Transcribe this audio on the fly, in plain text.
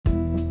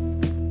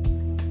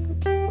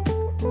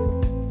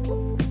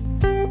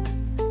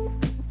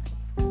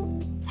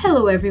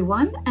Hello,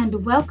 everyone,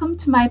 and welcome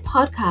to my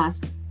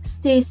podcast,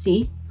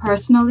 Stacy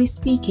Personally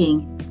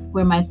Speaking,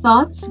 where my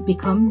thoughts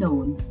become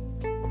known.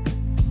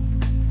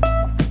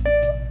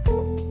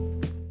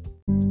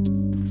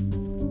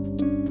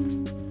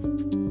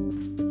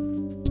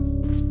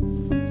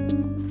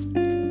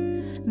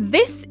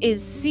 This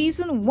is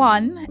Season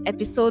 1,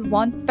 Episode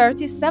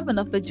 137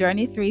 of the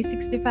Journey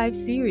 365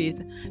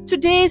 series.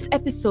 Today's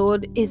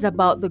episode is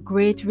about the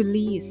Great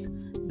Release,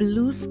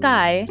 Blue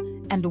Sky,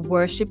 and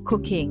Worship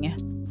Cooking.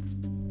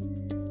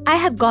 I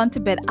had gone to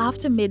bed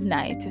after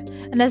midnight,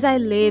 and as I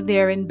lay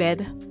there in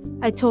bed,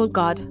 I told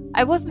God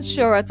I wasn't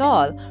sure at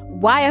all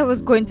why I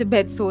was going to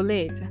bed so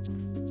late.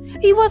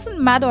 He wasn't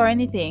mad or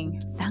anything,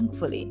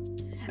 thankfully,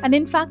 and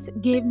in fact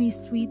gave me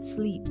sweet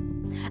sleep.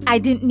 I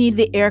didn't need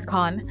the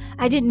aircon.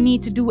 I didn't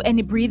need to do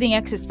any breathing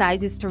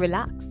exercises to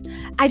relax.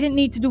 I didn't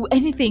need to do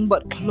anything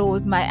but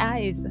close my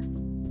eyes.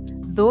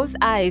 Those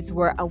eyes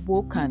were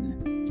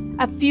awoken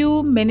a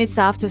few minutes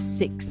after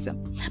 6.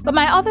 But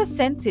my other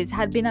senses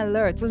had been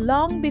alert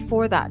long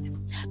before that.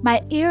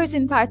 My ears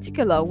in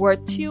particular were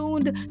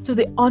tuned to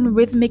the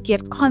unrhythmic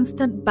yet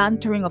constant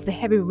bantering of the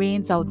heavy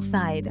rains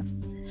outside.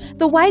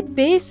 The white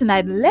basin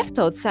I'd left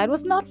outside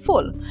was not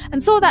full,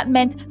 and so that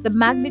meant the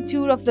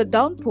magnitude of the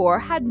downpour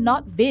had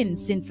not been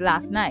since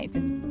last night.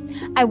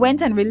 I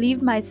went and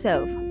relieved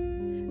myself,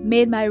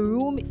 made my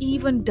room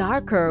even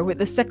darker with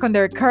the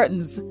secondary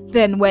curtains,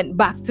 then went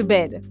back to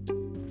bed.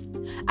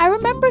 I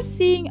remember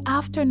seeing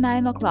after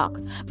 9 o'clock,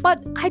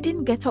 but I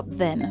didn't get up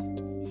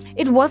then.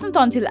 It wasn't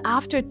until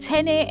after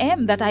 10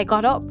 a.m. that I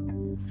got up.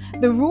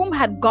 The room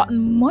had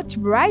gotten much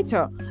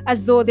brighter,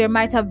 as though there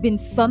might have been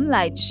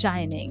sunlight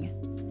shining.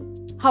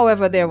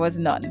 However, there was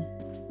none.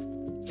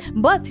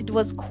 But it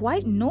was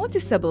quite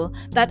noticeable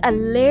that a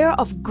layer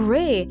of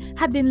grey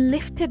had been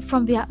lifted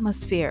from the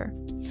atmosphere.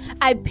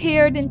 I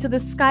peered into the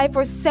sky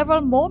for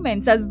several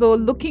moments as though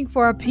looking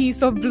for a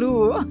piece of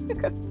blue.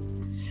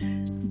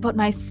 But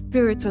my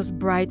spirit was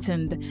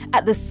brightened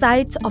at the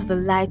sight of the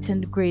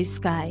lightened grey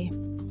sky.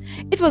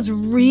 It was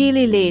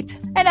really late,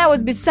 and I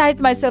was beside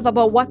myself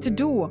about what to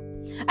do.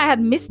 I had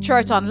missed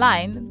church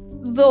online,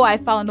 though I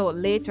found out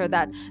later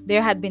that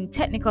there had been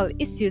technical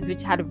issues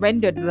which had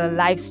rendered the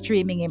live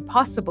streaming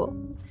impossible.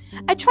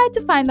 I tried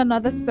to find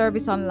another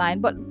service online,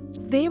 but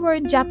they were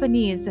in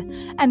Japanese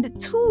and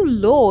too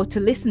low to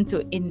listen to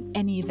in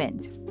any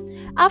event.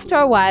 After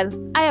a while,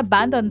 I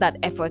abandoned that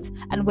effort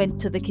and went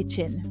to the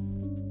kitchen.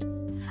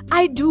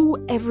 I do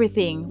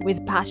everything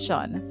with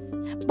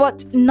passion,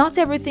 but not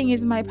everything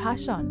is my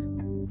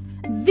passion.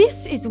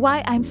 This is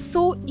why I'm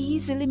so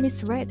easily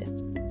misread,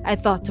 I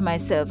thought to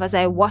myself as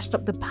I washed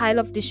up the pile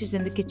of dishes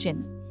in the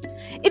kitchen.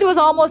 It was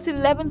almost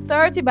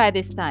 11:30 by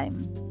this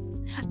time.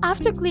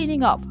 After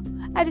cleaning up,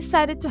 I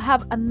decided to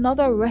have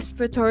another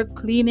respiratory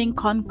cleaning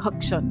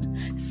concoction,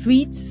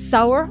 sweet,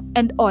 sour,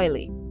 and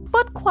oily,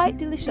 but quite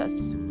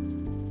delicious.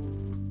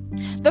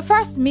 The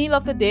first meal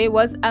of the day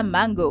was a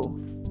mango.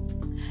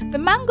 The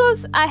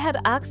mangoes I had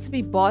asked to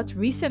be bought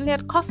recently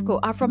at Costco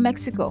are from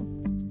Mexico.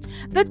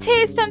 The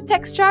taste and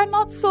texture are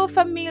not so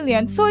familiar,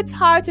 and so it's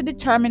hard to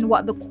determine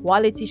what the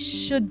quality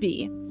should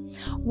be.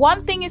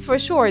 One thing is for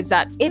sure is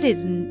that it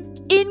is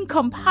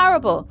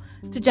incomparable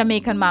to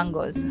Jamaican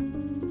mangoes.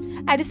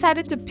 I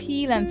decided to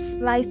peel and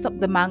slice up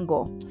the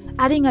mango,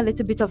 adding a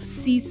little bit of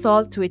sea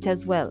salt to it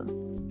as well.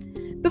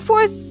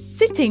 Before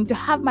sitting to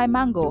have my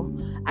mango,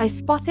 I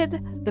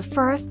spotted the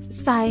first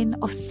sign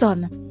of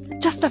sun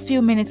just a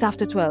few minutes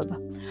after 12.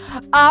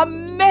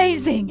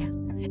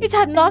 Amazing! It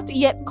had not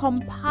yet come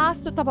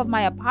past the top of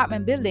my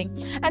apartment building,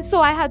 and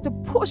so I had to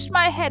push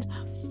my head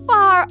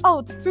far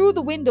out through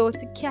the window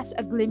to catch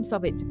a glimpse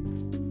of it.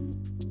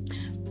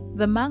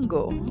 The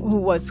mango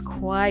was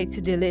quite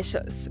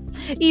delicious,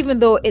 even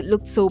though it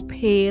looked so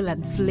pale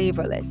and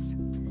flavorless.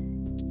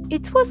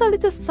 It was a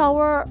little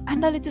sour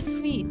and a little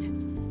sweet,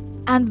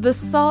 and the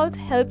salt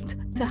helped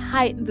to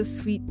heighten the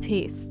sweet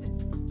taste.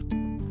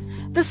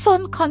 The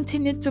sun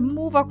continued to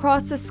move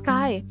across the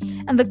sky,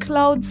 and the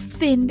clouds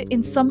thinned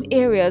in some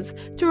areas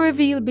to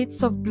reveal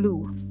bits of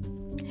blue.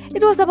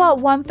 It was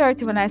about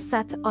 1:30 when I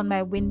sat on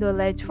my window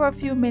ledge for a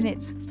few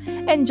minutes,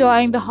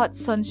 enjoying the hot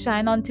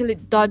sunshine until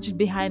it dodged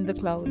behind the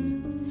clouds.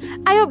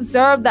 I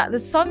observed that the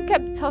sun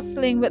kept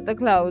tussling with the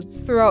clouds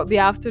throughout the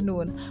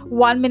afternoon.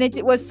 One minute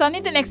it was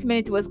sunny, the next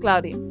minute it was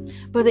cloudy.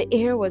 But the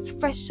air was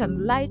fresh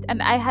and light,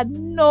 and I had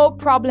no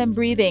problem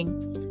breathing,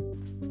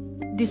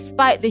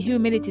 despite the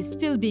humidity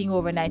still being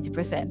over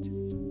 90%.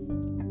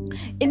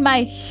 In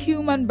my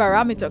human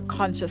barometer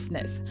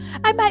consciousness,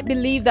 I might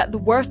believe that the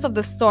worst of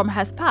the storm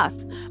has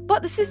passed,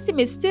 but the system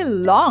is still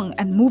long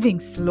and moving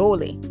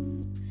slowly.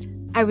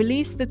 I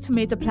released the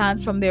tomato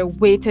plants from their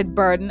weighted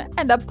burden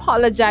and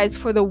apologized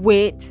for the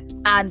wait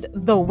and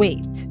the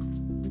wait.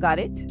 Got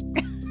it?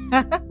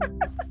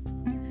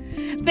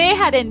 They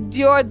had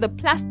endured the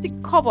plastic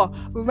cover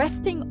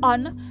resting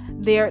on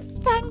their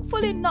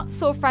thankfully not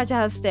so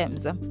fragile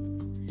stems.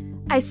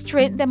 I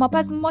straightened them up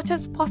as much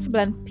as possible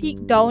and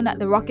peeked down at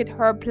the rocket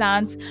herb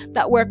plants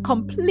that were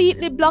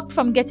completely blocked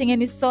from getting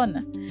any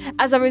sun.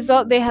 As a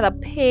result, they had a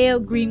pale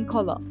green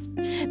color.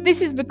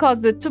 This is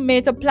because the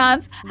tomato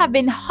plants have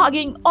been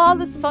hogging all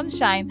the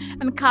sunshine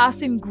and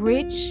casting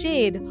great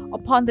shade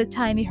upon the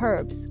tiny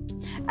herbs,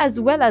 as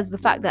well as the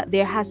fact that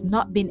there has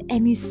not been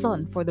any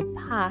sun for the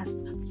past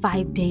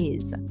 5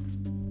 days.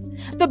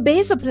 The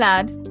basil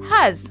plant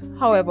has,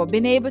 however,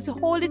 been able to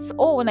hold its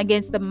own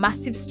against the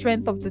massive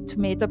strength of the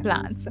tomato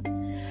plants.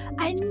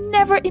 I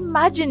never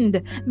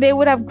imagined they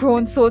would have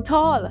grown so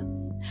tall,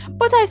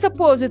 but I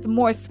suppose with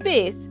more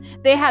space,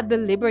 they had the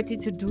liberty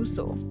to do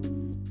so.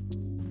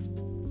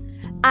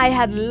 I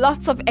had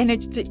lots of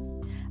energy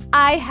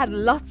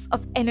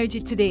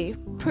today.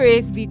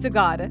 Praise be to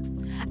God.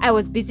 I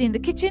was busy in the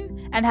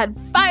kitchen and had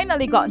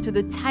finally gotten to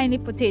the tiny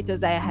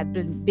potatoes I had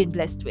been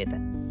blessed with.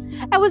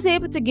 I was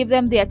able to give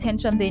them the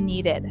attention they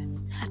needed.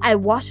 I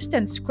washed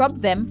and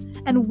scrubbed them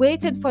and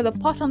waited for the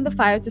pot on the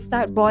fire to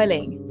start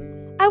boiling.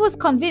 I was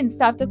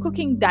convinced after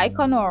cooking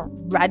daikon or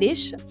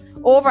radish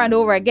over and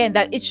over again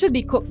that it should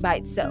be cooked by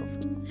itself.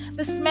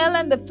 The smell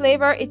and the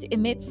flavor it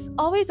emits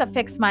always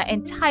affects my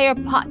entire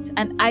pot,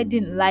 and I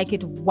didn't like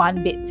it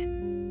one bit.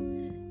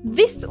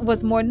 This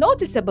was more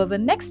noticeable the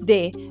next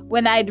day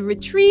when I'd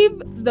retrieve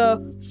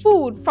the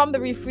food from the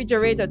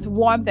refrigerator to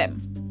warm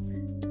them.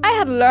 I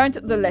had learned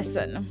the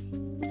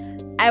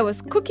lesson. I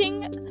was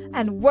cooking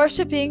and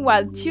worshiping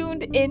while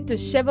tuned in to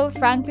Cheryl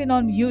Franklin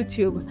on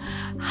YouTube.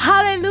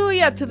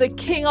 Hallelujah to the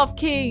King of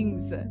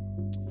Kings.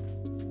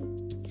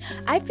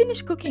 I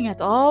finished cooking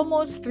at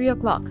almost 3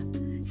 o'clock,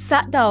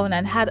 sat down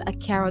and had a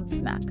carrot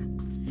snack.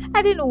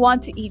 I didn't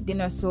want to eat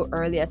dinner so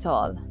early at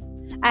all.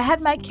 I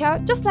had my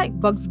carrot just like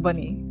Bugs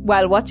Bunny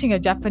while watching a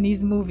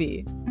Japanese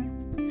movie.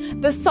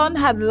 The sun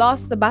had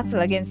lost the battle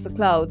against the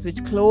clouds,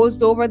 which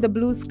closed over the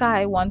blue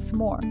sky once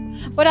more.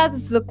 But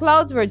as the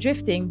clouds were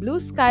drifting, blue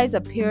skies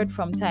appeared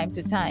from time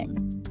to time.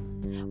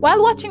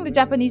 While watching the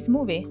Japanese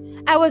movie,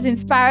 I was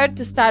inspired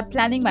to start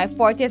planning my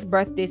 40th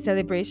birthday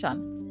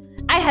celebration.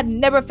 I had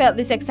never felt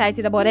this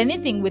excited about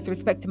anything with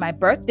respect to my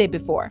birthday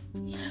before,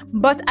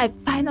 but I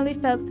finally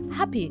felt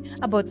happy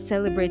about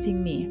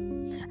celebrating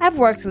me. I've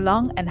worked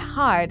long and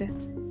hard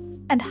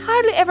and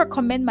hardly ever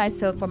commend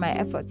myself for my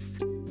efforts,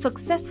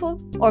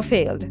 successful or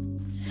failed.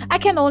 I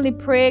can only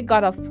pray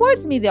God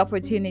affords me the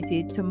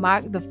opportunity to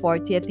mark the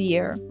 40th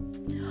year.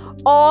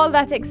 All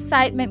that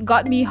excitement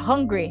got me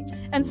hungry,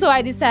 and so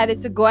I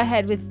decided to go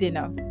ahead with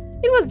dinner.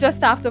 It was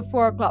just after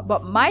 4 o'clock,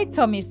 but my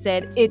tummy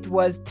said it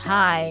was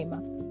time.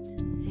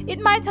 It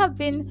might have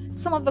been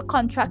some of the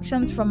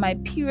contractions from my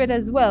period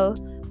as well,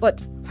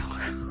 but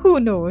who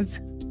knows?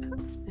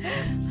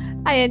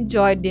 I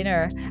enjoyed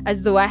dinner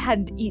as though I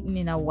hadn't eaten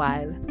in a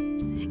while.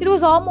 It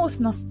was almost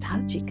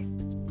nostalgic.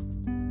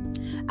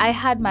 I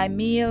had my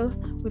meal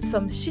with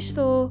some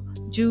shiso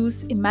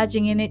juice,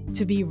 imagining it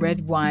to be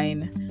red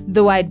wine,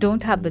 though I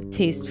don't have the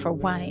taste for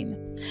wine.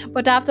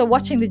 But after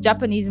watching the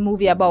Japanese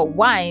movie about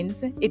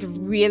wines, it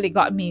really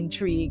got me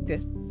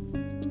intrigued.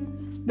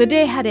 The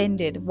day had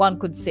ended, one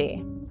could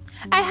say.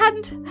 I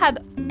hadn't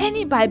had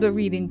any Bible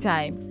reading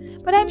time,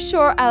 but I'm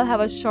sure I'll have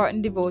a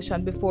shortened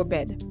devotion before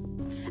bed.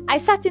 I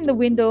sat in the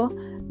window,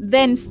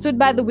 then stood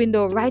by the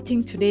window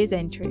writing today's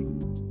entry.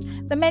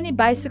 The many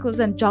bicycles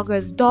and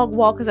joggers, dog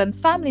walkers, and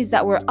families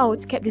that were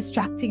out kept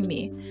distracting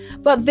me,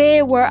 but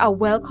they were a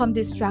welcome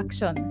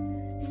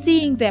distraction,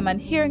 seeing them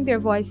and hearing their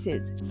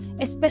voices,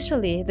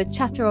 especially the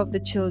chatter of the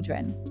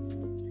children.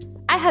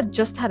 I had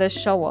just had a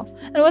shower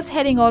and was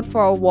heading out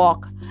for a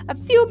walk a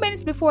few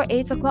minutes before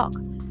 8 o'clock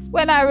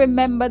when I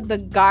remembered the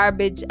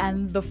garbage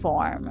and the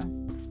form.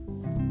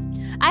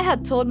 I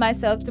had told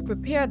myself to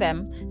prepare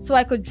them so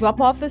I could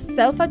drop off the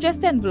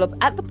self-addressed envelope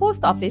at the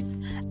post office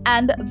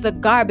and the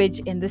garbage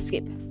in the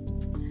skip.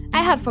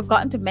 I had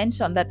forgotten to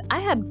mention that I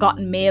had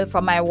gotten mail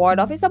from my ward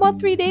office about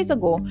 3 days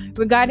ago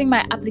regarding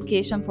my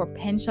application for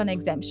pension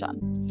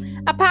exemption.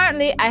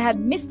 Apparently, I had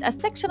missed a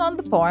section on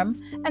the form,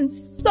 and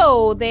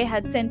so they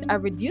had sent a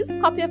reduced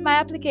copy of my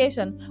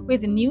application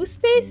with new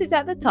spaces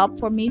at the top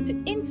for me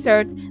to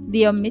insert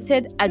the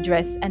omitted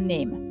address and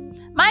name.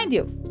 Mind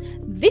you,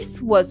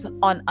 this was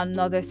on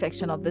another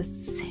section of the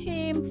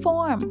same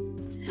form.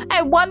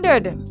 I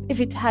wondered if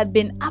it had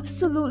been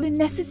absolutely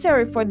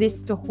necessary for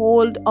this to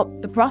hold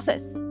up the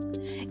process.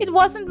 It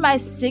wasn't my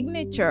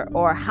signature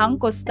or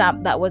Hanko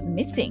stamp that was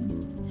missing.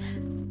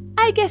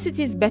 I guess it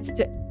is better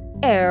to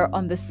err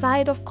on the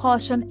side of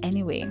caution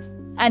anyway.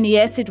 And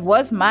yes, it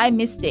was my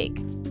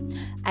mistake.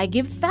 I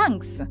give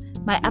thanks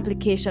my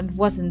application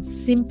wasn't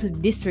simply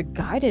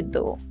disregarded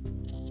though.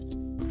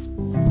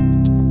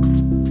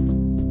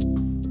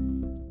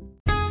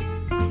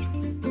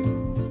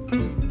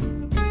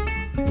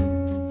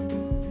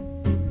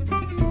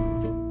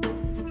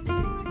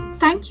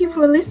 Thank you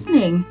for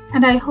listening,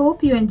 and I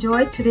hope you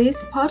enjoyed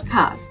today's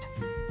podcast.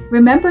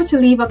 Remember to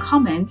leave a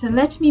comment and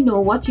let me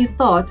know what you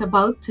thought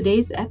about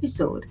today's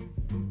episode.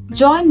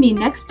 Join me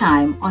next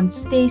time on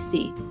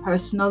Stacy,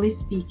 Personally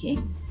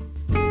Speaking.